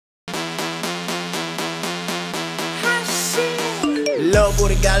Little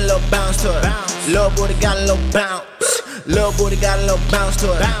booty got a little bounce to it. Little booty got a little bounce. Little booty got a little bounce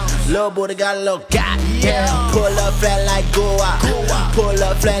to it. Little booty got a little goddamn. Pull up flat like Goa. Pull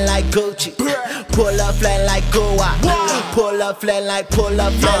up flat like Gucci. Pull up flat like Goa. Pull up flat like,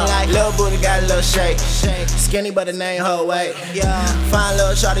 Little booty got a little shake. Skinny but it ain't her weight. Fine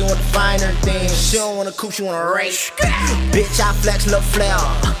little shawty want the finer things. She don't wanna coupe, she wanna race. Bitch, I flex lil' flair.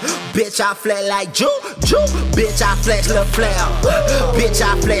 Bitch, I flex like Ju. Bitch, I flex lil' flair. Bitch,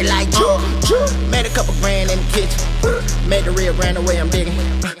 I flex like Ju. Made a couple grand in the kitchen. Made the real grand the way I'm digging.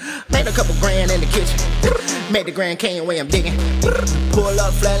 Made a couple grand in the kitchen. Made the Grand Canyon way I'm digging. Pull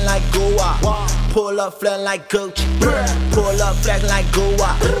up flat like Goa. Pull up flat like Gucci. Pull up flat like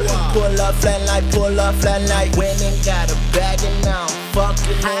Goa. Pull up flat like. Went and got a bag and now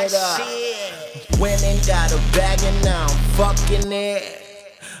fucking it up. Went and got a bag and now fucking it.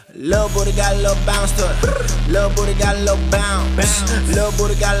 Little booty got a little bounce to it. Little booty got a little bounce. Little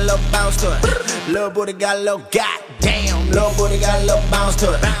booty got a little bounce to it. Little booty got a little goddamn. Little booty got a little bounce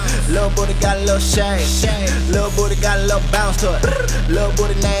to it. Little booty got a little shake. Little booty got a little bounce to it. Little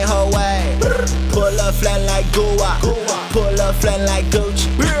booty ain't her way. Pull up flat like Goa. Pull up flat like Gucci.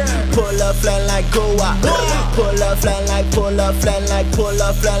 Pull up flat like Goa. Pull up flat like Goa.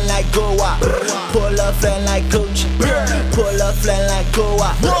 Pull up flat like Gucci. Pull up flat like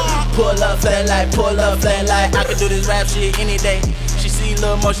Goa. Pull up flat like. I could do this rap shit any day. She see a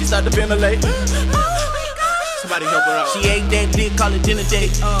little more, she start to ventilate. Somebody help her out. She ate that dick, call it dinner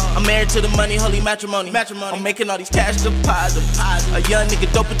date. I'm married to the money, holy matrimony. I'm making all these cash deposits. A young nigga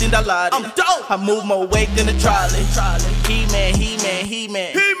doper than Daladi. I'm dope. I move more weight than a trolley.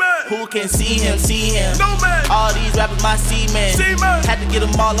 He-man. Who can see him? No man. All these rappers my C-man. Had to get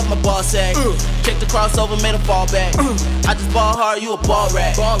them all off my ball sack. Check the crossover, made a fall back. I just ball hard, you a ball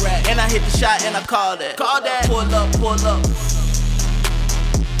rat. And I hit the shot and I call that. Pull up.